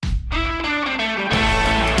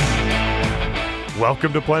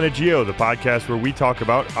Welcome to Planet Geo, the podcast where we talk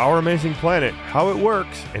about our amazing planet, how it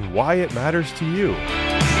works, and why it matters to you.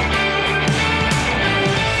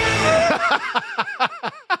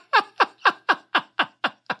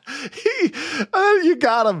 You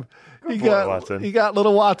got him. Watson. You got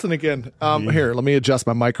little Watson again. Here, let me adjust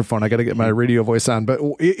my microphone. I got to get my radio voice on. But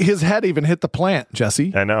his head even hit the plant,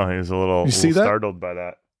 Jesse. I know. He was a little startled by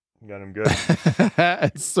that. Got him good.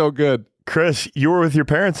 It's so good. Chris, you were with your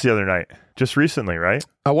parents the other night, just recently, right?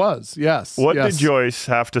 I was, yes. What yes. did Joyce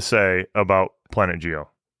have to say about Planet Geo?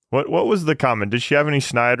 What was the comment? Did she have any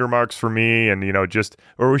snide remarks for me? And,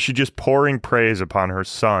 or was she just pouring praise upon her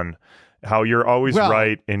son? How you're always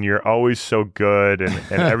right and you're always so good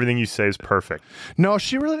and everything you say is perfect. No,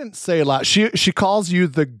 she really didn't say a lot. She calls you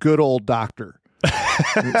the good old doctor.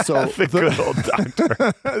 So good old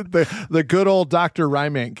doctor. the good old Dr.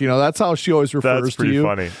 Rymank. That's how she always refers to you.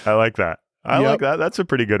 That's pretty funny. I like that. I like that. That's a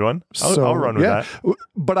pretty good one. I'll run with that.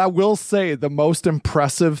 But I will say the most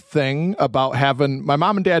impressive thing about having my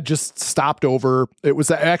mom and dad just stopped over. It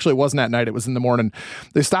wasn't at night. It was in the morning.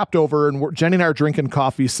 They stopped over and Jenny and I are drinking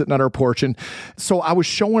coffee, sitting on our porch. And so I was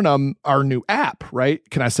showing them our new app, right?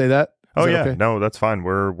 Can I say that? Oh, yeah. Okay? No, that's fine.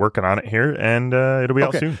 We're working on it here and it'll be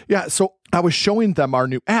out soon. Yeah. So I was showing them our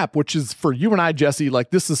new app, which is for you and I, Jesse.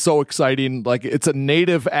 Like, this is so exciting. Like, it's a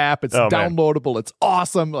native app. It's downloadable. Man. It's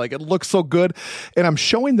awesome. Like, it looks so good. And I'm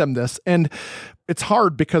showing them this. And it's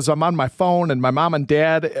hard because I'm on my phone and my mom and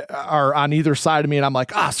dad are on either side of me. And I'm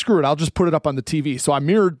like, screw it. I'll just put it up on the TV. So I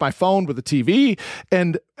mirrored my phone with the TV.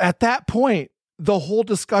 And at that point, the whole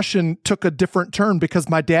discussion took a different turn because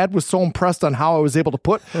my dad was so impressed on how I was able to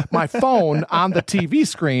put my phone on the TV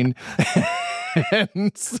screen.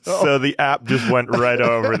 And so the app just went right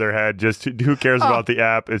over their head. Just who cares about the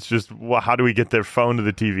app? It's just, how do we get their phone to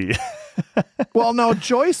the TV? Well, no,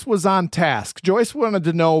 Joyce was on task. Joyce wanted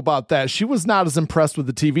to know about that. She was not as impressed with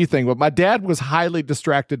the TV thing, but my dad was highly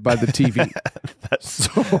distracted by the TV.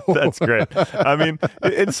 That's great. I mean,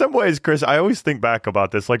 in some ways, Chris, I always think back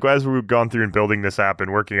about this, like as we've gone through and building this app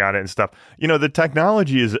and working on it and stuff, the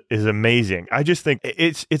technology is amazing. I just think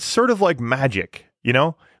it's sort of like magic,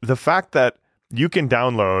 the fact that you can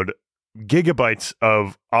download gigabytes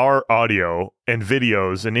of our audio and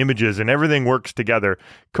videos and images and everything works together.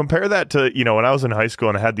 Compare that to, when I was in high school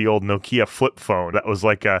and I had the old Nokia flip phone that was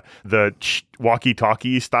like the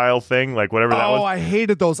walkie-talkie style thing, like whatever that was. Oh, I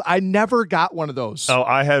hated those. I never got one of those. Oh,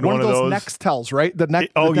 I had one of those. Nextels, right? That's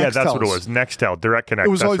what it was. Nextel, Direct Connect.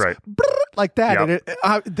 It was that's right. Like that. Yep.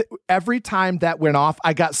 And every time that went off,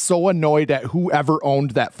 I got so annoyed at whoever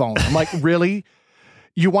owned that phone. I'm like, really?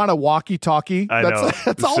 You want a walkie-talkie? I know.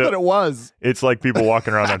 That's all that it was. It's like people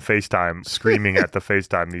walking around on FaceTime, screaming at the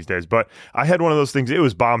FaceTime these days. But I had one of those things. It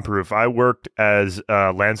was bomb-proof. I worked as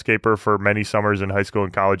a landscaper for many summers in high school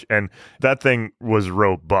and college, and that thing was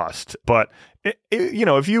robust. But,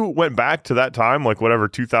 if you went back to that time, like whatever,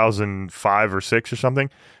 2005 or 6 or something,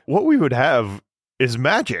 what we would have is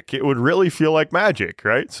magic. It would really feel like magic,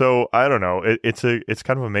 right? So, I don't know. It's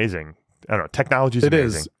kind of amazing. I don't know. Technology is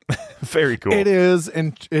amazing. Very cool. It is,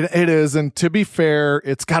 and it is, and to be fair,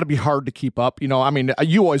 it's got to be hard to keep up. You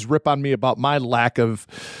always rip on me about my lack of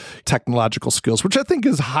technological skills, which I think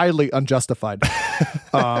is highly unjustified.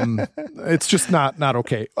 It's just not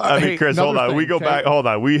okay. I mean, Chris, hold on. We go back. Hold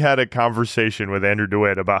on. We had a conversation with Andrew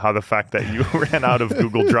DeWitt about how the fact that you ran out of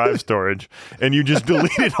Google Drive storage and you just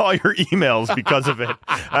deleted all your emails because of it.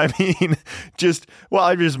 I mean,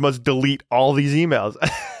 I just must delete all these emails.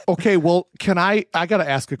 Okay, well, I got to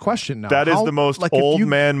ask a question now. That is the most old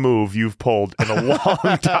man move you've pulled in a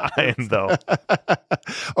long time, though.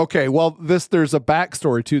 Okay, well, there's a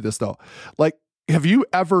backstory to this, though. Like, have you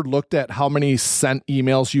ever looked at how many sent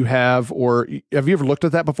emails you have, or have you ever looked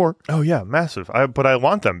at that before? Oh, yeah, massive. But I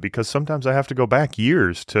want them because sometimes I have to go back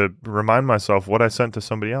years to remind myself what I sent to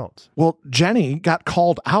somebody else. Well, Jenny got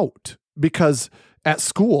called out because at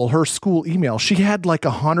school, her school email, she had like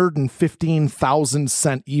 115,000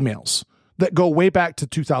 sent emails that go way back to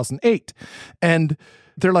 2008. And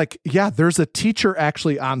they're like, yeah, there's a teacher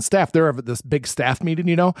actually on staff. They're at this big staff meeting,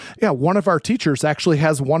 Yeah, one of our teachers actually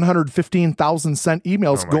has 115,000 sent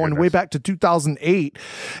emails going way back to 2008.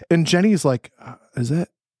 And Jenny's like,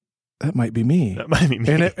 that might be me. That might be me.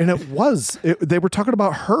 And it was. They were talking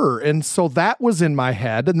about her. And so that was in my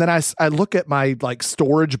head. And then I look at my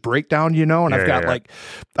storage breakdown, and I've got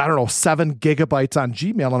 7 gigabytes on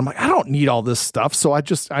Gmail. And I'm like, I don't need all this stuff. So I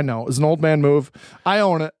know it's an old man move. I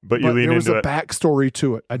own it. But you lean into it. There was a backstory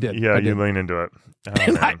to it. I did. Yeah, you lean into it.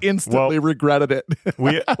 And I instantly regretted it.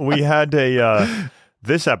 we had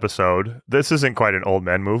this episode, this isn't quite an old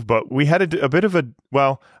man move, but we had a bit of a,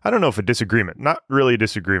 well, I don't know if a disagreement, not really a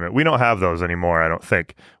disagreement. We don't have those anymore, I don't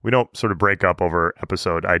think. We don't sort of break up over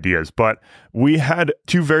episode ideas, but we had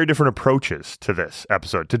two very different approaches to this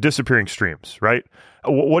episode, to disappearing streams, right?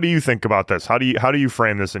 What do you think about this? How do you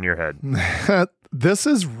frame this in your head? This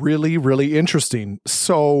is really, really interesting.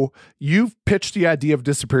 So you've pitched the idea of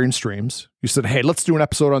disappearing streams. You said, hey, let's do an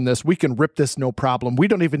episode on this. We can rip this, no problem. We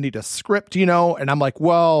don't even need a script, And I'm like,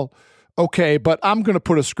 well, okay, but I'm going to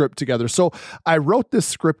put a script together. So I wrote this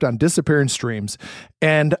script on disappearing streams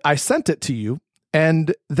and I sent it to you.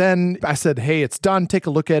 And then I said, hey, it's done. Take a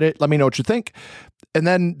look at it. Let me know what you think. And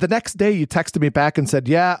then the next day you texted me back and said,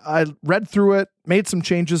 yeah, I read through it, made some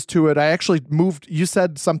changes to it. I actually moved, you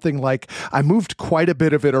said something like, I moved quite a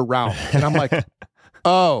bit of it around. And I'm like,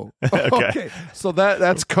 oh, okay. So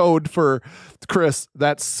that's code for Chris.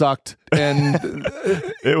 That sucked. And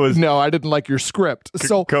it was, no, I didn't like your script.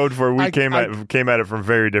 So code for we came at it from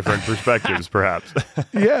very different perspectives, perhaps.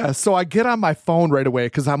 Yeah. So I get on my phone right away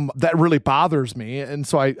because that really bothers me. And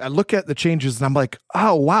so I look at the changes and I'm like,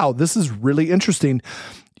 oh, wow, this is really interesting.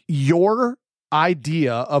 Your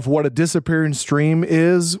idea of what a disappearing stream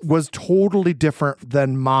was totally different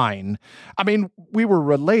than mine. I mean, we were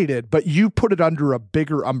related, but you put it under a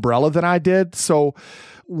bigger umbrella than I did. So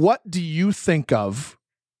what do you think of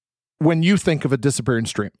when you think of a disappearing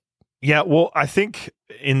stream? Yeah, well, I think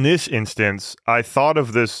in this instance, I thought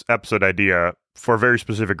of this episode idea for a very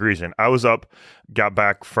specific reason. I was got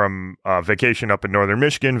back from vacation up in northern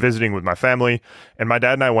Michigan, visiting with my family, and my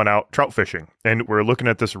dad and I went out trout fishing. And we're looking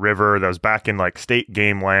at this river that was back in like state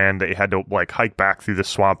game land that you had to like hike back through the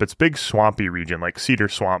swamp. It's big swampy region, like cedar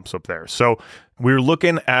swamps up there. So we were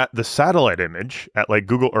looking at the satellite image at like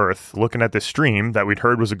Google Earth, looking at this stream that we'd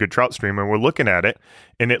heard was a good trout stream, and we're looking at it,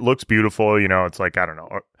 and it looks beautiful. It's like, I don't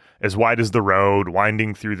know, as wide as the road,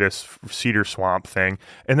 winding through this cedar swamp thing.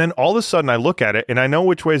 And then all of a sudden I look at it and I know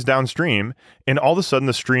which way is downstream, and all of a sudden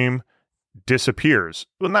the stream disappears.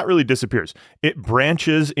 Well, not really disappears. It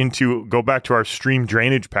branches into, go back to our stream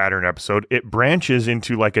drainage pattern episode, it branches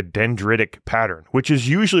into like a dendritic pattern, which is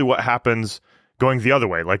usually what happens going the other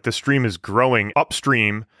way. Like the stream is growing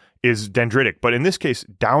upstream is dendritic, but in this case,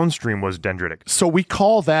 downstream was dendritic. So we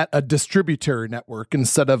call that a distributary network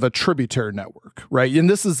instead of a tributary network, right? And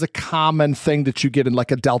this is a common thing that you get in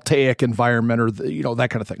like a deltaic environment or that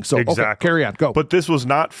kind of thing. So exactly. Okay, carry on, go. But this was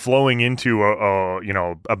not flowing into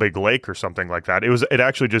a big lake or something like that. It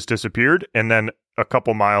actually just disappeared, and then a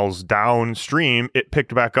couple miles downstream, it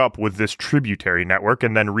picked back up with this tributary network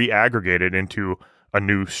and then reaggregated into a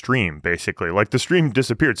new stream, basically. Like the stream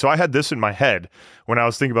disappeared. So I had this in my head when I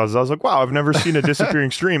was thinking about this. I was like, wow, I've never seen a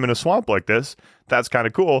disappearing stream in a swamp like this. That's kind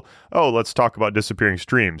of cool. Oh, let's talk about disappearing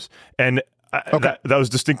streams. And that was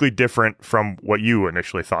distinctly different from what you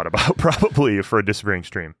initially thought about, probably, for a disappearing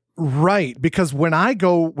stream. Right, because when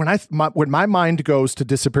my mind goes to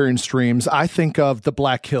disappearing streams, I think of the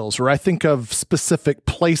Black Hills, or I think of specific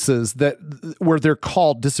places where they're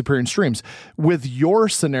called disappearing streams. With your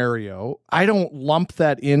scenario, I don't lump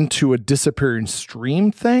that into a disappearing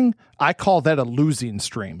stream thing. I call that a losing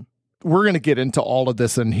stream. We're going to get into all of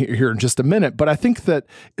this here in just a minute, but I think that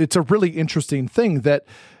it's a really interesting thing that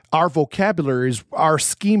our vocabularies, our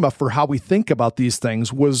schema for how we think about these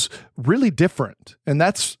things was really different. And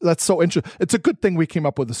that's so interesting. It's a good thing we came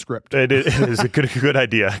up with a script. It is a good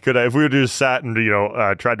idea. If we would have just sat and,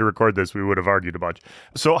 tried to record this, we would have argued a bunch.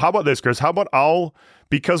 So how about this, Chris? How about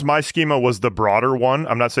because my schema was the broader one,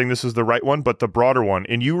 I'm not saying this is the right one, but the broader one,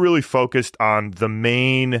 and you really focused on the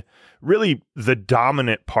main, really the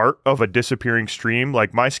dominant part of a disappearing stream.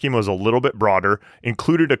 Like my schema was a little bit broader,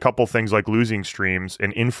 included a couple things like losing streams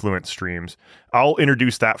and influence streams. I'll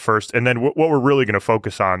introduce that first, and then what we're really going to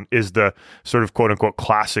focus on is the sort of quote-unquote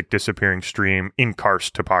classic disappearing stream in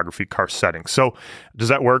karst topography, karst setting. So does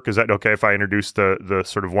that work? Is that okay if I introduce the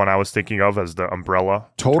sort of one I was thinking of as the umbrella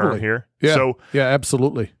term here? Yeah, yeah,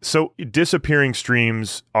 absolutely. So disappearing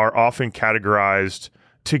streams are often categorized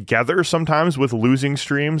together sometimes with losing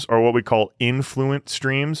streams, or what we call influent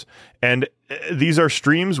streams. And these are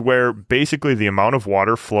streams where basically the amount of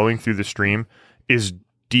water flowing through the stream is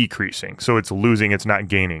decreasing. So it's losing, it's not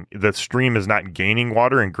gaining. The stream is not gaining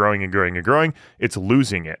water and growing and growing and growing. It's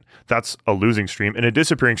losing it. That's a losing stream. And a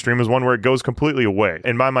disappearing stream is one where it goes completely away.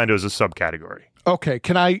 In my mind, it was a subcategory. Okay.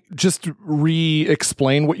 Can I just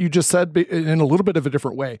re-explain what you just said in a little bit of a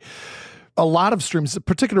different way? A lot of streams,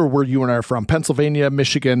 particularly where you and I are from, Pennsylvania,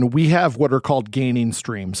 Michigan, we have what are called gaining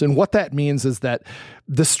streams. And what that means is that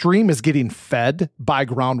the stream is getting fed by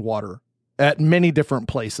groundwater. at many different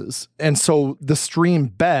places. And so the stream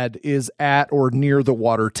bed is at or near the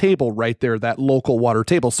water table right there, that local water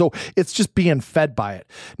table. So it's just being fed by it.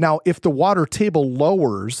 Now, if the water table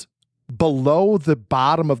lowers below the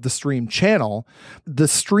bottom of the stream channel, the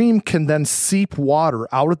stream can then seep water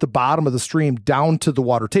out at the bottom of the stream down to the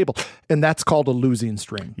water table. And that's called a losing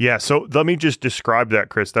stream. Yeah. So let me just describe that,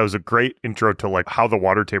 Chris. That was a great intro to like how the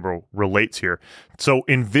water table relates here. So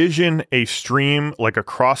envision a stream, like a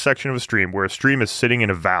cross section of a stream where a stream is sitting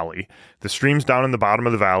in a valley. The stream's down in the bottom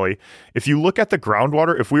of the valley. If you look at the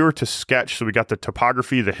groundwater, if we were to sketch, so we got the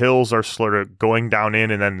topography, the hills are sort of going down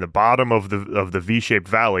in, and then the bottom of the V-shaped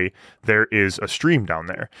valley, there is a stream down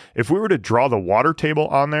there. If we were to draw the water table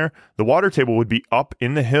on there, the water table would be up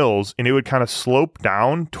in the hills and it would kind of slope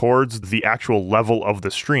down towards the actual level of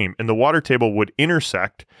the stream. And the water table would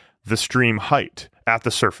intersect the stream height at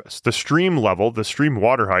the surface. The stream level, the stream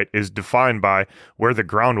water height, is defined by where the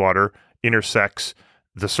groundwater intersects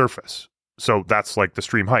the surface. So that's like the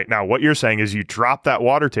stream height. Now, what you're saying is you drop that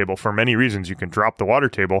water table for many reasons. You can drop the water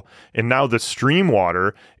table, and now the stream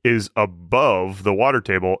water is above the water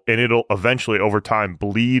table, and it'll eventually, over time,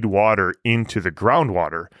 bleed water into the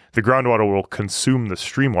groundwater. The groundwater will consume the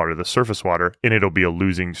stream water, the surface water, and it'll be a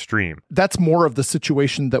losing stream. That's more of the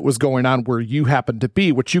situation that was going on where you happen to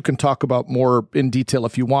be, which you can talk about more in detail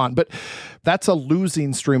if you want. But that's a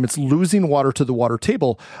losing stream. It's losing water to the water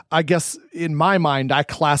table. I guess in my mind, I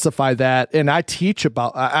classify that, and I teach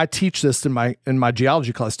this in my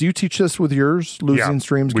geology class. Do you teach this with yours? Losing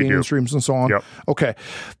streams, gaining streams, and so on? Yep. Okay.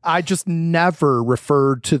 I just never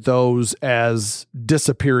referred to those as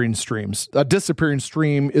disappearing streams. A disappearing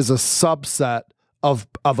stream is a subset of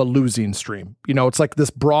a losing stream. You know, it's like this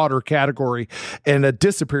broader category, and a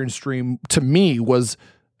disappearing stream to me was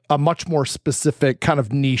a much more specific kind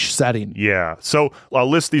of niche setting. Yeah. So I'll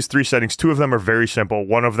list these three settings. Two of them are very simple.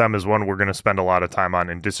 One of them is one we're going to spend a lot of time on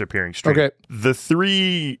in disappearing stream. Okay. The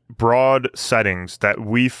three broad settings that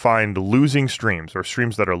we find losing streams, or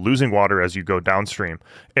streams that are losing water as you go downstream.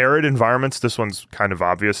 Arid environments, this one's kind of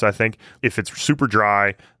obvious, I think. If it's super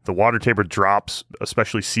dry, the water table drops,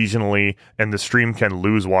 especially seasonally, and the stream can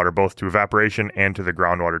lose water both to evaporation and to the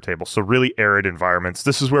groundwater table. So really arid environments.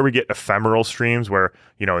 This is where we get ephemeral streams where,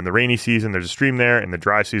 you know, in the rainy season, there's a stream there. In the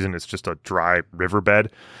dry season, it's just a dry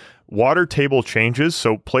riverbed. Water table changes,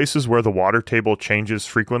 so places where the water table changes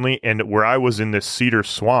frequently, and where I was in this cedar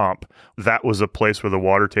swamp, that was a place where the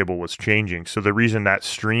water table was changing. So the reason that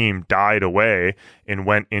stream died away and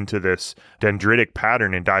went into this dendritic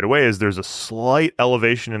pattern and died away is there's a slight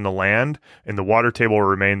elevation in the land, and the water table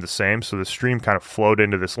remained the same. So the stream kind of flowed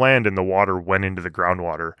into this land, and the water went into the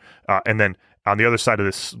groundwater. And then on the other side of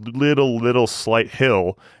this little slight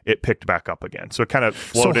hill, it picked back up again. So it kind of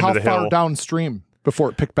flowed into the hill. So how far downstream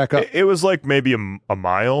before it picked back up? It was like maybe a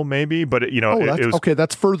mile, maybe, but it was okay.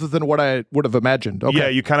 That's further than what I would have imagined. Okay. Yeah,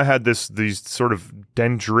 you kind of had these sort of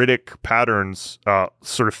dendritic patterns,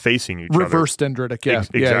 sort of facing each other. Reverse dendritic, yeah,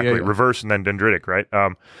 exactly. Yeah. Reverse and then dendritic, right?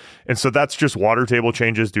 And so that's just water table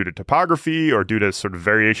changes due to topography or due to sort of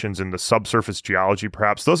variations in the subsurface geology,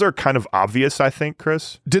 perhaps. Those are kind of obvious, I think,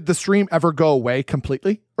 Chris. Did the stream ever go away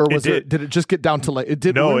completely? Or did it just get down to like, it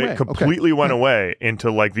did? No, it completely went away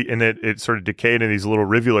into like and it sort of decayed in these little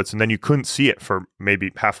rivulets, and then you couldn't see it for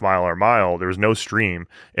maybe half mile or a mile. There was no stream.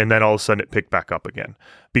 And then all of a sudden it picked back up again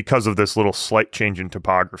because of this little slight change in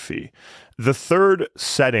topography. The third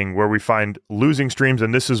setting where we find losing streams,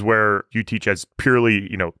 and this is where you teach as purely,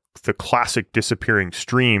 the classic disappearing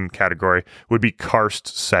stream category, would be karst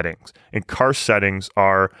settings. And karst settings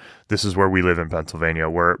this is where we live in Pennsylvania,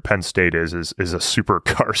 where Penn State is a super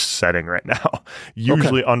karst setting right now,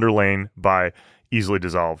 usually underlain by easily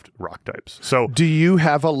dissolved rock types. So do you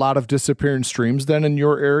have a lot of disappearing streams then in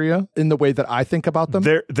your area in the way that I think about them?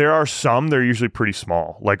 There are some. They're usually pretty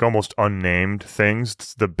small, like almost unnamed things.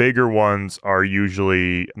 The bigger ones are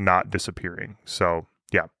usually not disappearing. So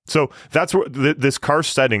yeah. So that's where this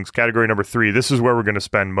karst settings category number 3, this is where we're going to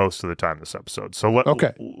spend most of the time this episode. So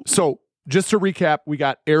just to recap, we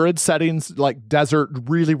got arid settings like desert,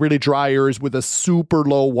 really, really dry areas with a super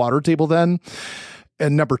low water table then.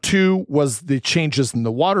 And number 2 was the changes in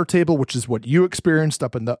the water table, which is what you experienced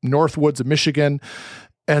up in the North Woods of Michigan.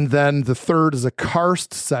 And then the third is a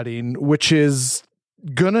karst setting, which is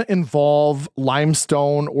going to involve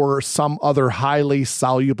limestone or some other highly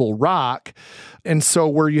soluble rock. And so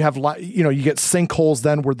where you have, you get sinkholes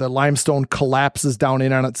then where the limestone collapses down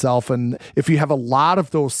in on itself. And if you have a lot of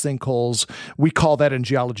those sinkholes, we call that in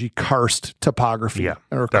geology karst topography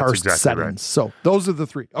or karst settings. Right. So those are the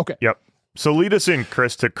 3. Okay. Yep. So lead us in,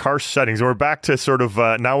 Chris, to karst settings. We're back to sort of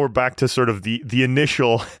the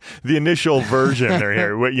initial version there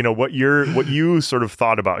here. What you sort of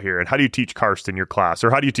thought about here, and how do you teach karst in your class,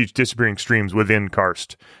 or how do you teach disappearing streams within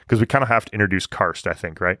karst? Because we kind of have to introduce karst, I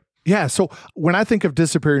think, right? Yeah. So when I think of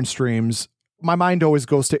disappearing streams, my mind always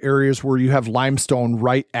goes to areas where you have limestone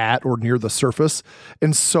right at or near the surface.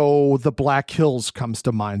 And so the Black Hills comes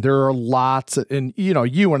to mind. There are lots, and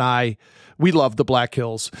you and I, we love the Black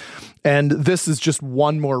Hills. And this is just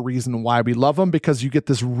one more reason why we love them, because you get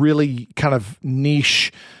this really kind of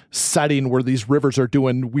niche setting where these rivers are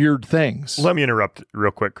doing weird things. Let me interrupt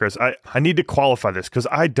real quick, Chris. I need to qualify this because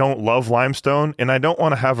I don't love limestone, and I don't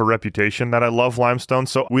want to have a reputation that I love limestone.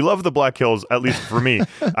 So we love the Black Hills, at least for me.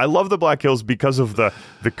 I love the Black Hills because of the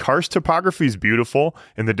karst topography is beautiful,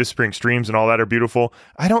 and the disappearing streams and all that are beautiful.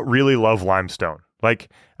 I don't really love limestone.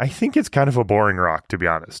 Like, I think it's kind of a boring rock, to be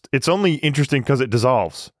honest. It's only interesting because it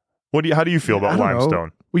dissolves. How do you feel about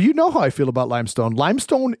limestone? Well, you know how I feel about limestone.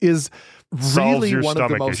 Limestone is really one of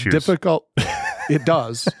the most difficult. It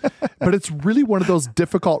does. But it's really one of those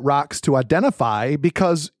difficult rocks to identify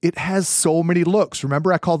because it has so many looks.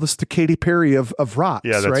 Remember, I call this the Katy Perry of rocks,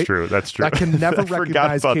 yeah, that's right? True. That's true. I can never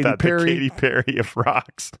recognize Katy Perry. The Katy Perry of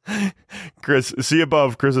rocks. Chris, see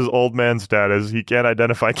above Chris's old man status. He can't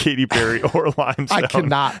identify Katy Perry or limestone. I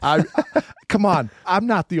cannot. Come on. I'm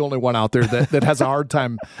not the only one out there that has a hard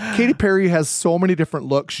time. Katy Perry has so many different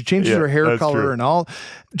looks. She changes her hair color and all.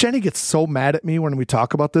 Jenny gets so mad at me when we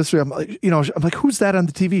talk about this. I'm like, who's that on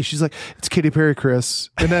the TV? She's like, it's Katy Perry, Chris.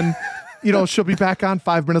 And then, she'll be back on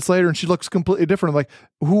 5 minutes later and she looks completely different. I'm like,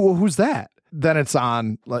 who's that? Then it's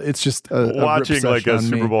on. It's just watching like a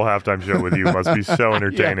Super Bowl halftime show with you must be so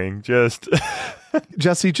entertaining. Just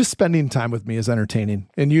Jesse, just spending time with me is entertaining,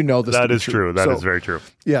 and you know this. That is true. That is very true.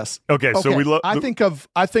 Yes. Okay. So we I think of.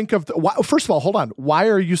 First of all, hold on. Why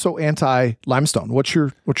are you so anti limestone? What's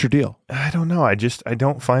your deal? I don't know. I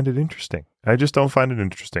don't find it interesting. I just don't find it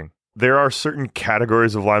interesting. There are certain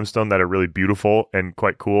categories of limestone that are really beautiful and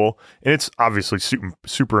quite cool. And it's obviously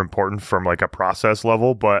super important from like a process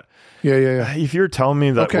level. But yeah. If you're telling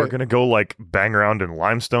me that we're going to go like bang around in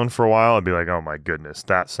limestone for a while, I'd be like, oh my goodness,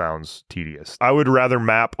 that sounds tedious. I would rather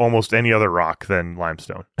map almost any other rock than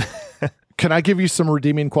limestone. Can I give you some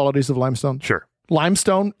redeeming qualities of limestone? Sure.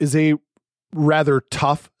 Limestone is a rather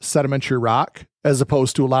tough sedimentary rock as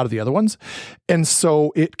opposed to a lot of the other ones. And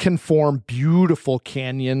so it can form beautiful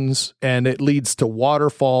canyons and it leads to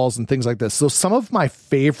waterfalls and things like this. So some of my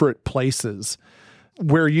favorite places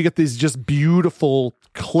where you get these just beautiful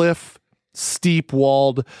cliff, steep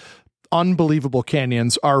walled, unbelievable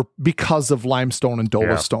canyons are because of limestone and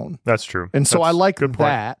dolostone. Yeah, that's true. And so that's I like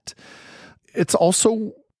that. It's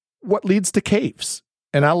also what leads to caves.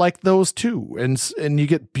 And I like those too. And you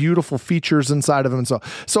get beautiful features inside of them. And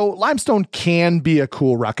so limestone can be a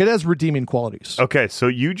cool rock. It has redeeming qualities. Okay. So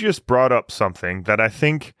you just brought up something that I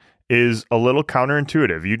think is a little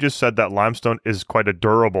counterintuitive. You just said that limestone is quite a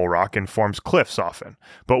durable rock and forms cliffs often.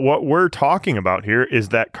 But what we're talking about here is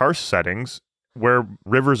that karst settings where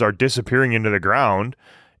rivers are disappearing into the ground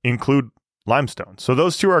include limestone. So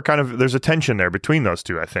those two are there's a tension there between those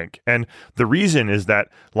two, I think. And the reason is that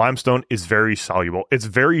limestone is very soluble. It's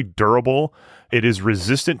very durable. It is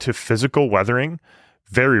resistant to physical weathering,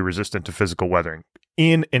 very resistant to physical weathering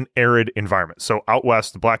in an arid environment. So out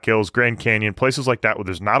west, the Black Hills, Grand Canyon, places like that where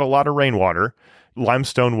there's not a lot of rainwater,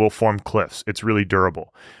 limestone will form cliffs. It's really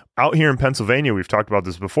durable. Out here in Pennsylvania, we've talked about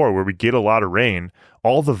this before, where we get a lot of rain,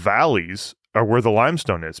 all the valleys are where the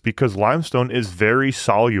limestone is because limestone is very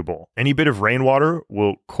soluble. Any bit of rainwater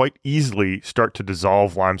will quite easily start to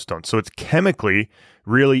dissolve limestone. So it's chemically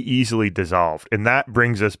really easily dissolved. And that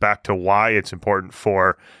brings us back to why it's important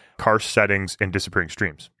for karst settings and disappearing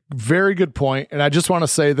streams. Very good point. And I just want to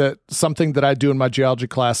say that something that I do in my geology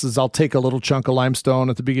classes, I'll take a little chunk of limestone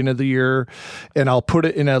at the beginning of the year and I'll put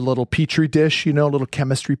it in a little petri dish, a little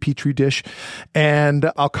chemistry petri dish,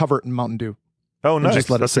 and I'll cover it in Mountain Dew. Oh, nice.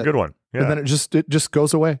 That's a good one. Yeah. And then it just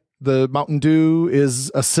goes away. The Mountain Dew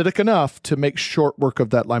is acidic enough to make short work of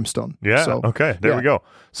that limestone. Yeah. So, okay. There we go.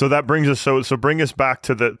 So that brings us. So bring us back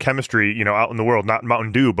to the chemistry, out in the world, not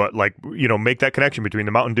Mountain Dew, but make that connection between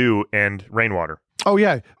the Mountain Dew and rainwater. Oh,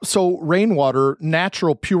 yeah. So rainwater,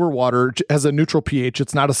 natural pure water, has a neutral pH.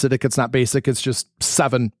 It's not acidic. It's not basic. It's just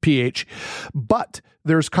 7 pH. But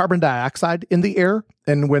there's carbon dioxide in the air.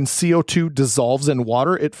 And when CO2 dissolves in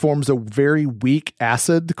water, it forms a very weak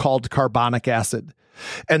acid called carbonic acid.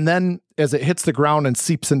 And then as it hits the ground and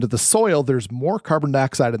seeps into the soil, there's more carbon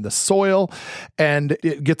dioxide in the soil and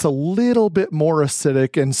it gets a little bit more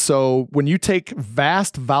acidic. And so when you take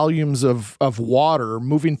vast volumes of water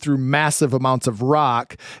moving through massive amounts of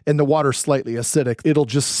rock and the water's slightly acidic, it'll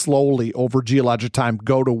just slowly over geologic time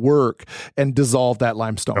go to work and dissolve that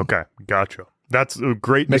limestone. Okay, gotcha. That's a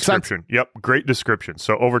great description. Yep, great description.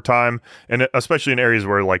 So over time, and especially in areas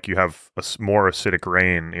where like you have a more acidic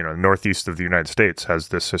rain, northeast of the United States has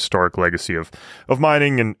this historic legacy of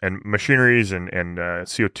mining and machineries and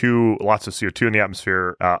CO2, lots of CO2 in the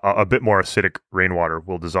atmosphere. A bit more acidic rainwater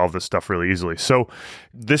will dissolve this stuff really easily. So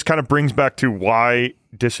this kind of brings back to why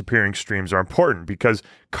disappearing streams are important, because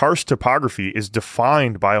karst topography is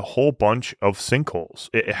defined by a whole bunch of sinkholes.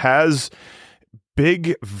 It has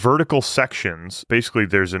big vertical sections. Basically,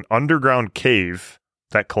 there's an underground cave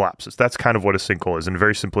that collapses. That's kind of what a sinkhole is in a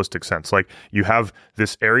very simplistic sense. Like you have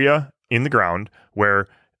this area in the ground where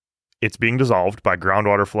it's being dissolved by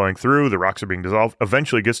groundwater flowing through, the rocks are being dissolved,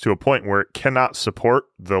 eventually it gets to a point where it cannot support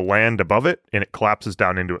the land above it and it collapses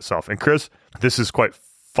down into itself. And Chris, this is quite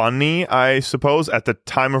funny, I suppose. At the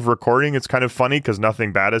time of recording, it's kind of funny because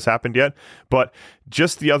nothing bad has happened yet. But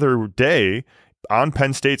just the other day, on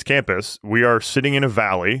Penn State's campus, we are sitting in a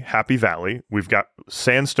valley, Happy Valley. We've got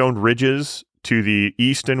sandstone ridges to the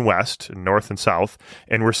east and west, north and south,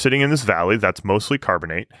 and we're sitting in this valley that's mostly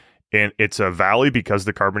carbonate. And it's a valley because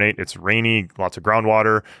the carbonate, it's rainy, lots of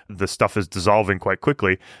groundwater. The stuff is dissolving quite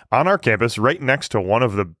quickly. On our campus, right next to one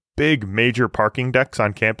of the big major parking decks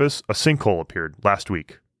on campus, a sinkhole appeared last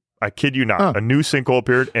week. I kid you not. A new sinkhole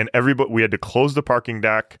appeared, and we had to close the parking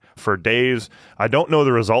deck for days. I don't know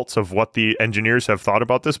the results of what the engineers have thought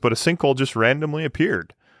about this, but a sinkhole just randomly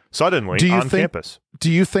appeared suddenly on campus.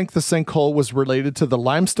 Do you think the sinkhole was related to the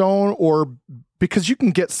limestone, or because you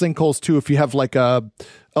can get sinkholes too if you have like a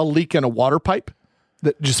leak in a water pipe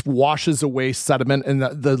that just washes away sediment and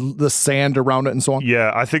the sand around it and so on?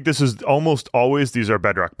 Yeah, I think this is almost always, these are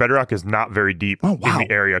bedrock. Bedrock is not very deep in the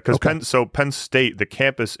area. Because Penn State, the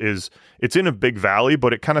campus it's in a big valley,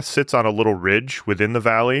 but it kind of sits on a little ridge within the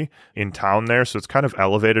valley in town there. So it's kind of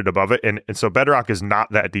elevated above it. And so bedrock is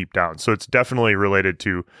not that deep down. So it's definitely related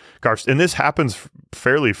to karst. And this happens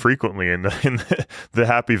fairly frequently in the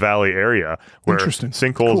Happy Valley area where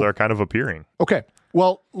sinkholes are kind of appearing. Okay.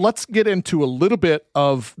 Well, let's get into a little bit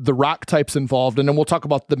of the rock types involved, and then we'll talk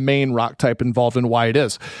about the main rock type involved and why it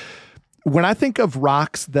is. When I think of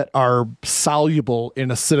rocks that are soluble in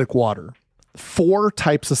acidic water, 4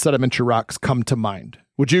 types of sedimentary rocks come to mind.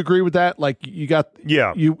 Would you agree with that? Like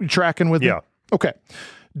you tracking with me? Okay.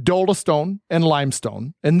 Dolostone and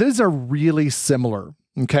limestone, and these are really similar.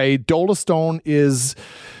 Okay. Dolostone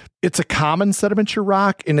it's a common sedimentary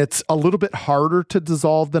rock, and it's a little bit harder to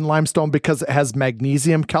dissolve than limestone because it has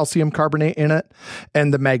magnesium calcium carbonate in it,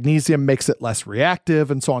 and the magnesium makes it less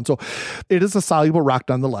reactive and so on. So it is a soluble rock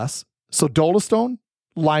nonetheless. So dolostone,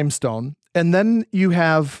 limestone, and then you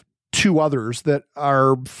have 2 others that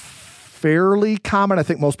are fairly common. I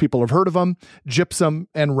think most people have heard of them: gypsum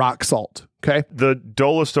and rock salt. Okay. The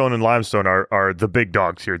dolostone and limestone are the big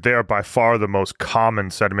dogs here. They are by far the most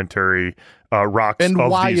common sedimentary rocks and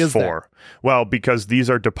of why these is 4. That? Well, because these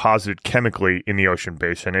are deposited chemically in the ocean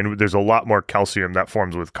basin, and there's a lot more calcium that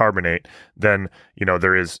forms with carbonate than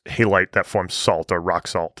there is halite that forms salt or rock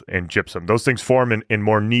salt and gypsum. Those things form in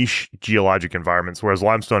more niche geologic environments, whereas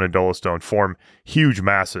limestone and dolostone form huge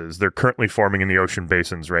masses. They're currently forming in the ocean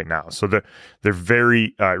basins right now, so they're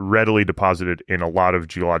very readily deposited in a lot of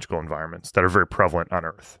geological environments that are very prevalent on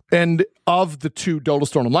Earth. And of the 2,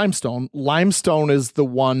 dolostone and limestone is the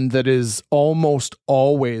one that is almost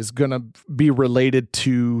always going to be related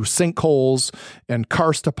to sinkholes and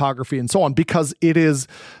karst topography and so on, because it is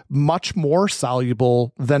much more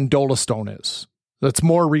soluble than dolostone is. That's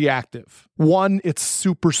more reactive. 1, it's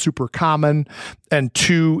super, super common, and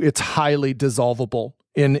 2, it's highly dissolvable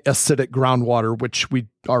in acidic groundwater, which we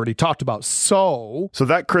already talked about. So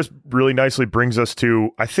that, Chris, really nicely brings us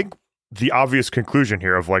to, I think, the obvious conclusion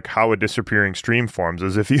here of like how a disappearing stream forms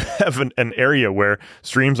is if you have an area where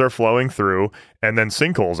streams are flowing through and then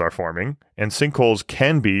sinkholes are forming, and sinkholes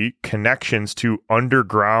can be connections to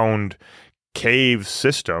underground cave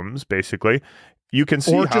systems, basically. You can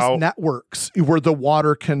see just networks where the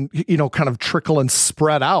water can, kind of trickle and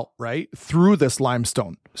spread out, right, through this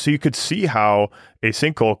limestone. So you could see how a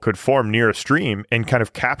sinkhole could form near a stream and kind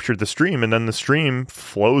of capture the stream, and then the stream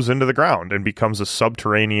flows into the ground and becomes a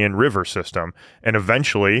subterranean river system. And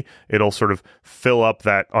eventually it'll sort of fill up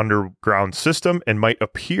that underground system and might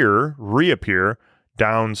reappear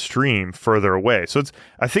downstream further away. So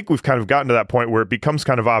I think we've kind of gotten to that point where it becomes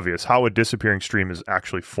kind of obvious how a disappearing stream is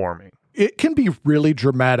actually forming. it can be really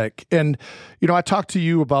dramatic. And, I talked to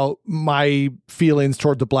you about my feelings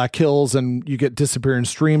toward the Black Hills, and you get disappearing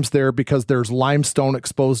streams there because there's limestone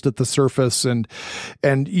exposed at the surface. And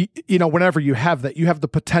whenever you have that, you have the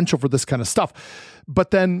potential for this kind of stuff.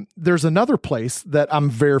 But then there's another place that I'm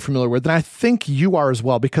very familiar with, and I think you are as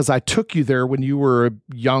well, because I took you there when you were a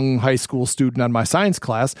young high school student on my science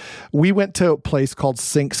class. We went to a place called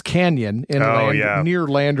Sinks Canyon near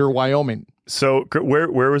Lander, Wyoming. So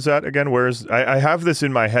where was that again? I have this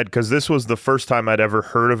in my head because this was the first time I'd ever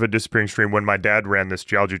heard of a disappearing stream when my dad ran this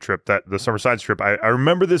geology trip, the summer science trip. I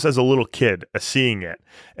remember this as a little kid, seeing it.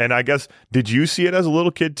 And I guess, did you see it as a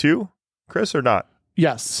little kid too, Chris, or not?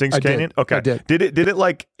 Yes. Sinks Canyon? Did. Okay. I did. Did it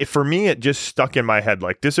like, for me, it just stuck in my head.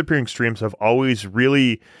 Like, disappearing streams have always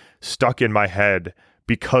really stuck in my head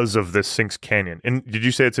because of this Sinks Canyon. And did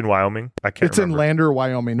you say it's in Wyoming? I can't remember. In Lander,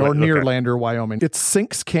 Wyoming, or near Lander, Wyoming. It's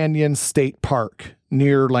Sinks Canyon State Park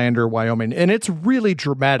near Lander, Wyoming. And it's really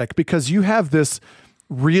dramatic because you have this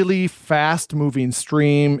really fast-moving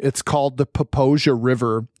stream. It's called the Poposia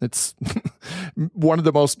River. It's one of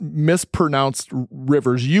the most mispronounced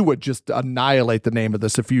rivers. You would just annihilate the name of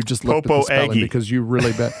this if you just looked at the spelling because you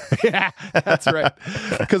really bet. Yeah, that's right.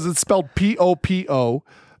 Because it's spelled P-O-P-O.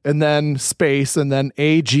 And then space, and then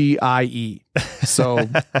A-G-I-E. So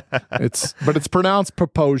it's pronounced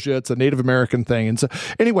Poposia. It's a Native American thing. And so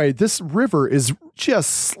anyway, this river is just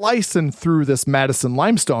slicing through this Madison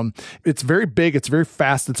limestone. It's very big. It's very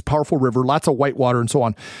fast. It's a powerful river, lots of white water and so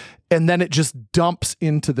on. And then it just dumps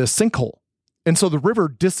into this sinkhole. And so the river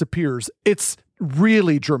disappears. It's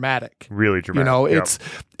really dramatic. Really dramatic.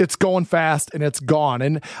 It's going fast and it's gone.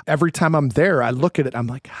 And every time I'm there, I look at it, I'm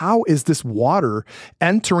like, how is this water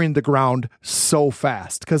entering the ground so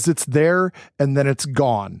fast? Because it's there and then it's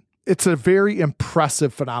gone. It's a very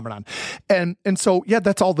impressive phenomenon. And so,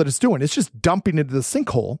 that's all that it's doing. It's just dumping into the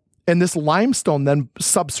sinkhole. And this limestone, then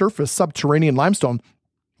subterranean limestone,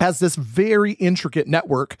 has this very intricate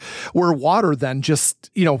network where water then just,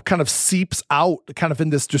 kind of seeps out kind of in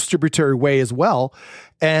this distributary way as well.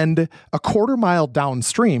 And a quarter mile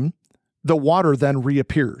downstream, the water then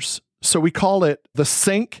reappears. So we call it the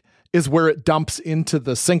sink is where it dumps into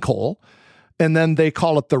the sinkhole. And then they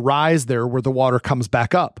call it the rise there where the water comes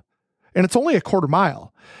back up. And it's only a quarter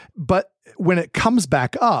mile. But when it comes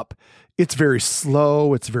back up, it's very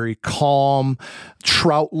slow. It's very calm.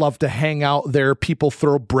 Trout love to hang out there. People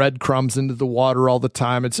throw breadcrumbs into the water all the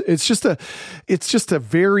time. It's just a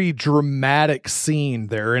very dramatic scene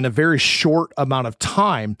there in a very short amount of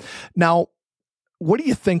time. Now, what do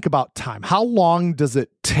you think about time? How long does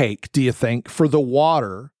it take, do you think, for the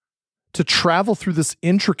water to travel through this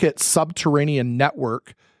intricate subterranean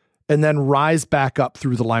network and then rise back up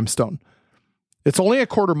through the limestone? It's only a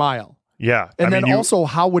quarter mile. Yeah. And also,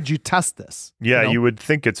 how would you test this? Yeah, you would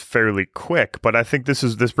think it's fairly quick, but I think this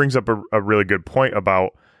brings up a really good point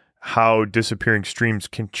about how disappearing streams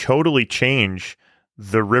can totally change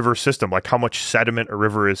the river system, like how much sediment a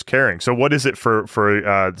river is carrying. So what is it for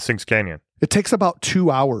Sinks Canyon? It takes about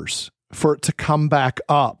 2 hours for it to come back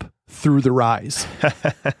up through the rise.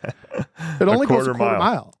 It only goes a quarter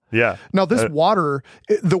mile. Yeah. Now, this water,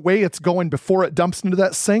 the way it's going before it dumps into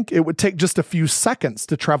that sink, it would take just a few seconds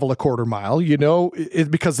to travel a quarter mile,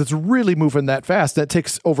 because it's really moving that fast. It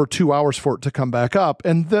takes over 2 hours for it to come back up.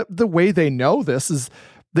 And the way they know this is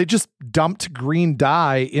they just dumped green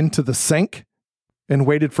dye into the sink and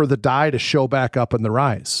waited for the dye to show back up in the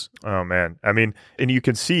rise. Oh, man. I mean, and you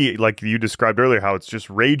can see, like you described earlier, how it's just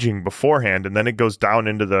raging beforehand, and then it goes down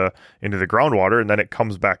into the groundwater, and then it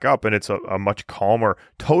comes back up, and it's a much calmer,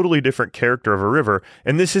 totally different character of a river.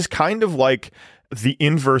 And this is kind of like the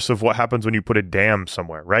inverse of what happens when you put a dam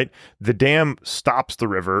somewhere, right? The dam stops the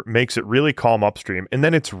river, makes it really calm upstream, and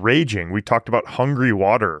then it's raging. We talked about hungry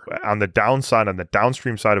water. On the downside, on the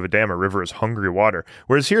downstream side of a dam, a river is hungry water.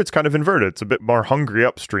 Whereas here it's kind of inverted. It's a bit more hungry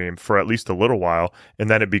upstream for at least a little while, and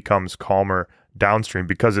then it becomes calmer downstream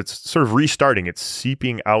because it's sort of restarting. It's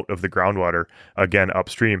seeping out of the groundwater again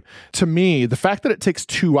upstream. To me, the fact that it takes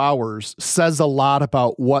 2 hours says a lot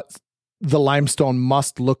about what the limestone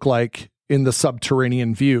must look like in the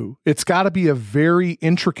subterranean view. It's got to be a very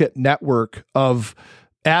intricate network of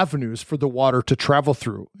avenues for the water to travel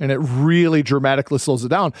through. And it really dramatically slows it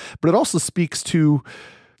down. But it also speaks to,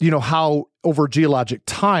 how over geologic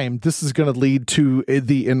time, this is going to lead to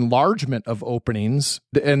the enlargement of openings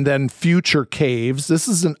and then future caves. This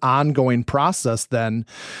is an ongoing process then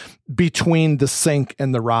between the sink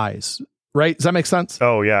and the rise. Right? Does that make sense?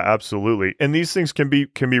 Oh yeah, absolutely. And these things can be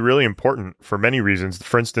really important for many reasons.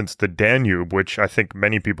 For instance, the Danube, which I think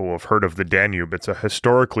many people have heard of the Danube. It's a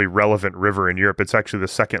historically relevant river in Europe. It's actually the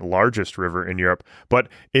second largest river in Europe, but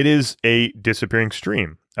it is a disappearing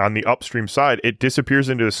stream. On the upstream side, it disappears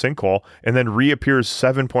into a sinkhole and then reappears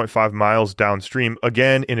 7.5 miles downstream,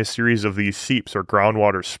 again in a series of these seeps or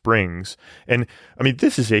groundwater springs. And I mean,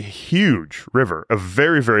 this is a huge river, a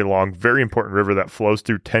very, very long, very important river that flows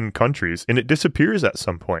through 10 countries, and it disappears at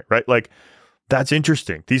some point, right? Like, that's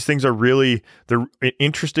interesting. These things are they're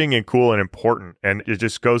interesting and cool and important. And it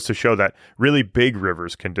just goes to show that really big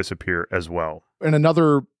rivers can disappear as well. And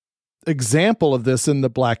another example of this in the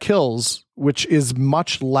Black Hills, which is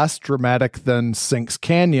much less dramatic than Sinks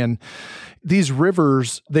Canyon. These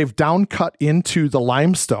rivers, they've down cut into the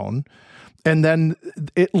limestone, and then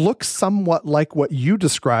it looks somewhat like what you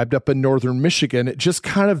described up in northern Michigan. It just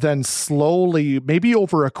kind of then slowly, maybe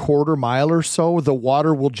over a quarter mile or so, the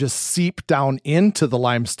water will just seep down into the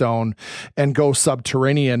limestone and go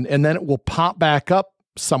subterranean, and then it will pop back up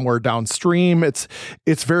somewhere downstream. It's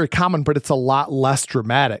very common, but it's a lot less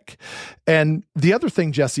dramatic. And the other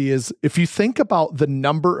thing, Jesse, is if you think about the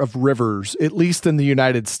number of rivers, at least in the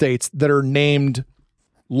United States, that are named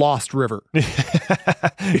Lost River.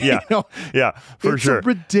 Yeah, for sure. It's a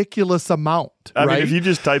ridiculous amount. I right? mean, if you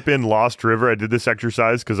just type in Lost River, I did this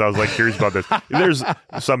exercise because I was like curious about this. There's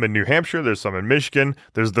some in New Hampshire. There's some in Michigan.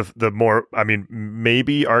 There's the more, I mean,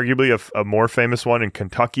 maybe arguably a more famous one in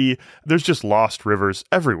Kentucky. There's just lost rivers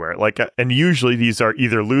everywhere. Like, and usually these are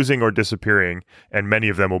either losing or disappearing, and many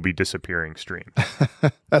of them will be disappearing streams.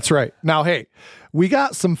 That's right. Now, hey, we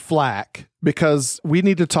got some flack because we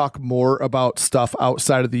need to talk more about stuff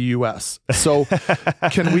outside of the U.S. So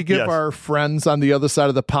can we give Yes. our friends on the other side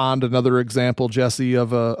of the pond another example, Jesse,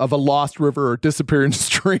 of a lost river or disappearing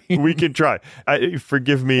stream? We can try.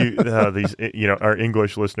 Forgive me, these our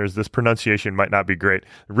English listeners. This pronunciation might not be great.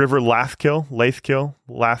 River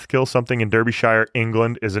Lathkill, something in Derbyshire,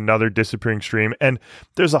 England, is another disappearing stream, and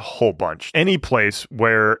there's a whole bunch. Any place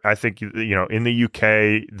where I think in the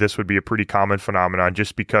UK, this would be a pretty common phenomenon,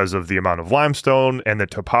 just because of the amount of limestone and the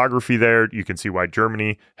topography there. You can see why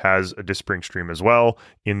Germany has a disappearing stream as well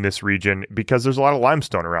in this region, because there's a lot of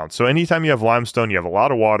limestone around. So anytime you have limestone, you have a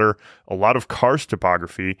lot of water, a lot of karst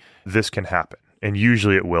topography, this can happen. And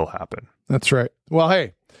usually it will happen. That's right. Well,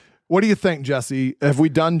 hey, what do you think, Jesse? Have we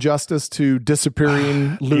done justice to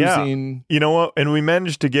disappearing, losing? Yeah. You know what? And we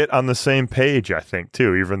managed to get on the same page, I think,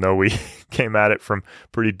 too, even though we came at it from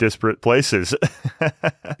pretty disparate places.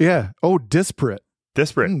 Yeah. Oh, disparate.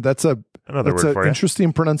 Disparate. That's another word for you.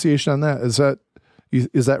 Interesting pronunciation on that.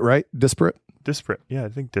 Is that right? Disparate? Disparate. Yeah, I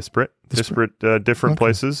think disparate. Disparate, different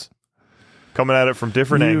places. Coming at it from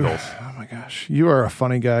different angles. Oh my gosh. You are a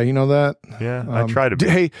funny guy. You know that? Yeah, I try to be.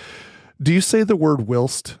 Hey, do you say the word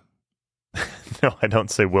whilst? No, I don't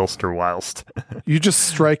say whilst or whilst. You just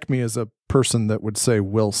strike me as a person that would say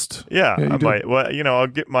whilst. Yeah, I might. Well, I'll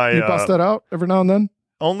get my... You bust that out every now and then?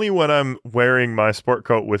 Only when I'm wearing my sport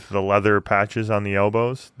coat with the leather patches on the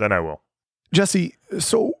elbows, then I will. Jesse,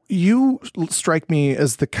 so you strike me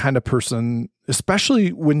as the kind of person,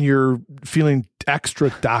 especially when you're feeling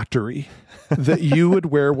extra doctory, that you would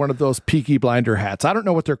wear one of those Peaky Blinder hats. I don't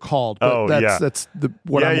know what they're called, but that's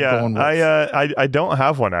what I'm going with. I don't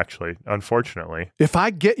have one, actually, unfortunately. If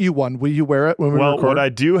I get you one, will you wear it when we record? Well, what I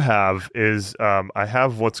do have is I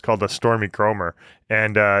have what's called a Stormy Cromer,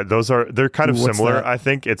 and they're kind of similar. That? I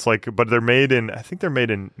think it's like, but they're made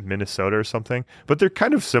in Minnesota or something. But they're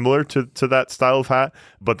kind of similar to that style of hat.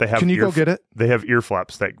 But they have. Can you go get it? They have ear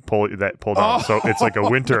flaps that pull down, so it's like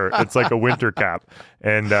a winter cap.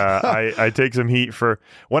 And I take some heat for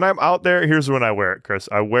when I'm out there. Here's when I wear it, Chris.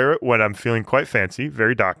 I wear it when I'm feeling quite fancy,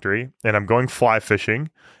 very doctory, and I'm going fly fishing.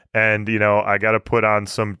 And, I got to put on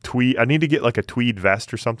some tweed. I need to get like a tweed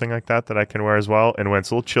vest or something like that I can wear as well. And when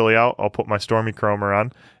it's a little chilly out, I'll put my Stormy Cromer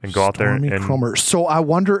on and go out there. Stormy Cromer. So I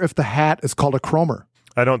wonder if the hat is called a Cromer.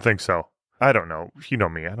 I don't think so. I don't know. You know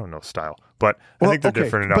me. I don't know style. But I think they're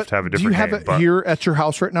different enough to have a different name. Do you have it here at your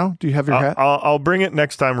house right now? Do you have your hat? I'll bring it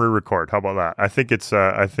next time we record. How about that? I think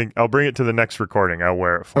I'll bring it to the next recording. I'll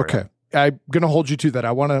wear it for you. Okay. I'm going to hold you to that.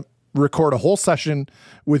 I want to record a whole session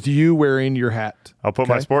with you wearing your hat. I'll put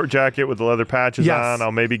my sport jacket with the leather patches on.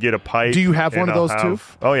 I'll maybe get a pipe. Do you have one of those too?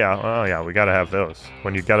 Oh yeah. We got to have those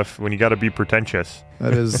when you got to be pretentious.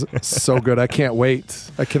 That is so good. I can't wait.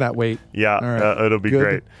 I cannot wait. Yeah, right. It'll be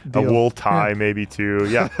great. Deal. A wool tie maybe too.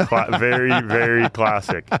 Yeah, very, very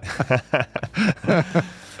classic.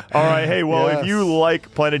 All right. Hey, well, if you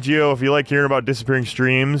like Planet Geo, if you like hearing about disappearing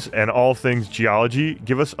streams and all things geology,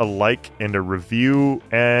 give us a like and a review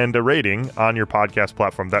and a rating on your podcast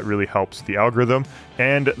platform. That really helps the algorithm.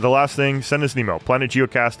 And the last thing, send us an email,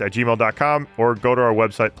 planetgeocast@gmail.com, or go to our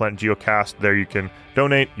website, Planet Geocast. There you can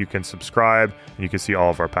donate, you can subscribe, and you can see all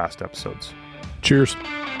of our past episodes. Cheers.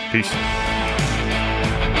 Peace.